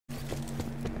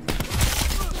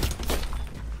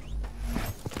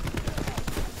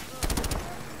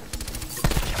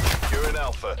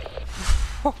offer.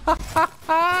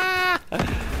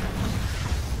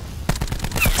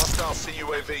 Hostile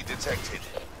CUAV detected.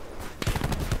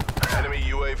 Enemy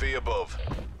UAV above.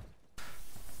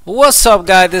 What's up,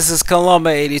 guys? This is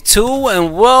Columba82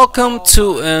 and welcome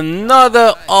to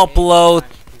another upload.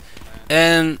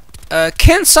 And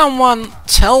can someone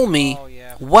tell me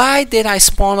why did I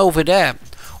spawn over there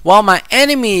while my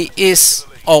enemy is,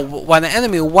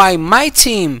 why my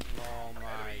team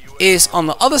is on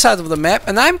the other side of the map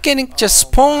and I'm getting just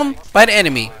spawned by the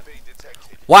enemy?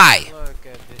 Why?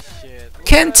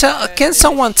 Can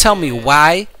someone tell me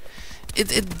why?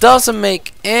 It doesn't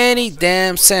make any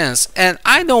damn sense, and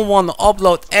I don't want to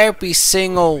upload every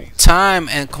single time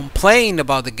and complain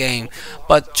about the game,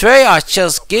 but TREYARCH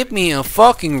just give me a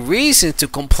fucking reason to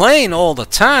complain all the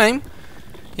time.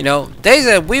 You know, they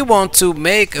said we want to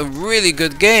make a really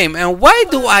good game, and why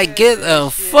do I get a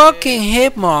fucking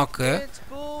hit marker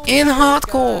in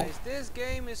hardcore? This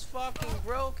game is fucking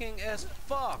broken as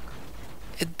fuck.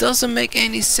 It doesn't make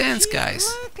any sense,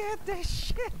 guys. Look at this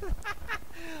shit.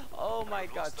 Oh my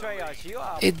god, TREYARCH, you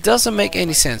are. It doesn't make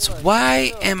any sense.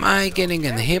 Why am I getting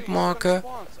a hit marker,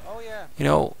 you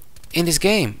know, in this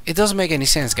game? It doesn't make any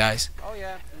sense, guys.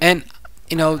 And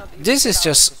you know, this is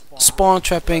just spawn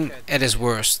trapping at its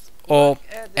worst or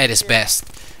at its best.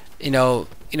 You know,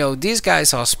 these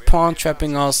guys are spawn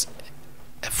trapping us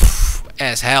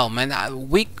as hell, man.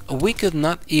 We could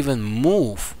not even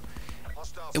move.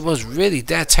 It was really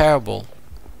that terrible.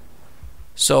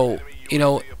 So you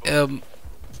know,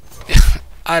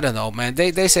 I don't know, man.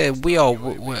 They said we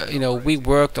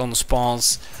worked on the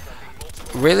spawns.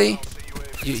 Really?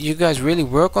 You guys really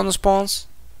work on the spawns?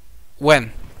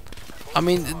 When? I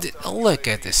mean, look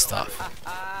at this stuff.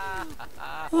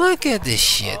 Look at this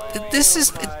shit.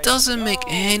 It doesn't make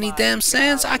any damn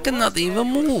sense. I cannot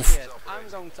even move.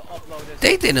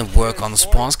 They didn't work on the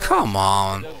spawns. Come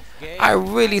on. I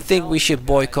really think we should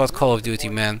boycott Call of Duty,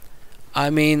 man. I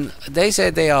mean, they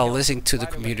said they are listening to the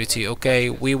community. Okay,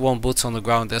 we want boots on the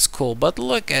ground. That's cool. But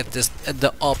look at this, at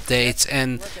the updates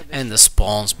and the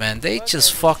spawns, man. They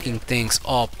just fucking things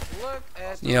up.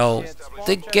 You know,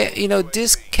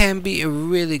 this can be a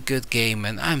really good game,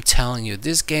 and I'm telling you,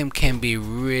 this game can be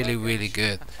really, really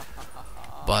good.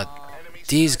 But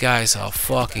these guys are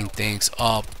fucking things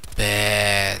up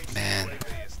bad, man.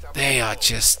 They are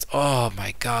just, oh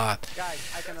my god.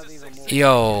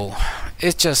 Yo,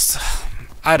 it's just,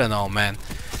 I don't know, man.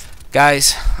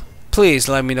 Guys, please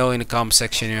let me know in the comment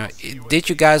section. You know, did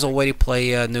you guys already play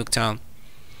Nuketown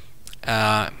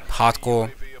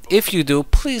hardcore? If you do,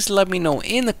 please let me know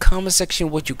in the comment section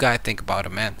what you guys think about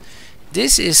it, man.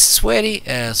 This is sweaty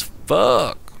as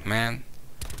fuck, man.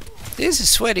 This is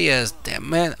sweaty as damn,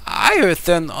 man. I heard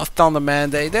Thunder,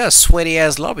 man. They're sweaty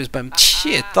ass lobbies, but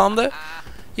shit, Thunder.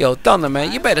 Yo, Thunder,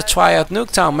 man, you better try out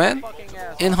Nuketown, man,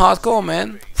 in hardcore,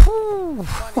 man.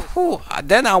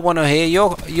 Then I want to hear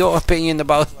your opinion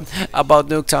about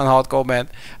Nuketown hardcore, man.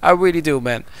 I really do,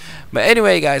 man. But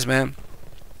anyway, guys, man.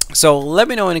 So let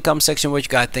me know in the comment section what you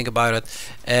guys think about it,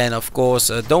 and of course,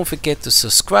 don't forget to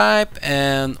subscribe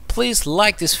and please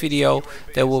like this video.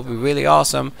 That will be really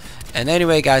awesome. And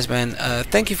anyway, guys, man,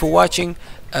 thank you for watching.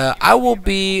 I will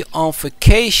be on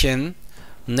vacation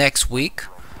next week.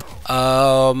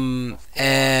 I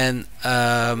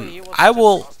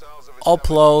will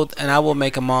upload and I will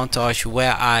make a montage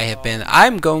where I have been.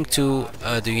 I'm going to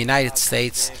the United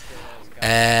States,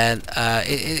 and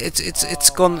it's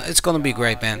gonna be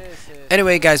great, man.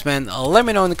 Anyway, guys, man, let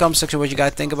me know in the comment section what you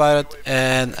guys think about it,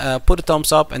 and put a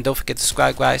thumbs up, and don't forget to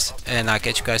subscribe, guys. And I'll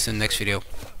catch you guys in the next video.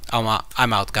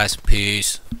 I'm out, guys.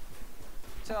 Peace.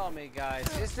 Tell me, guys,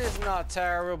 is this not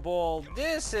terrible?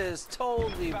 This is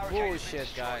totally bullshit,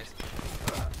 guys.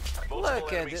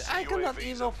 Look at it. I cannot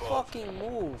even fucking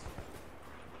move.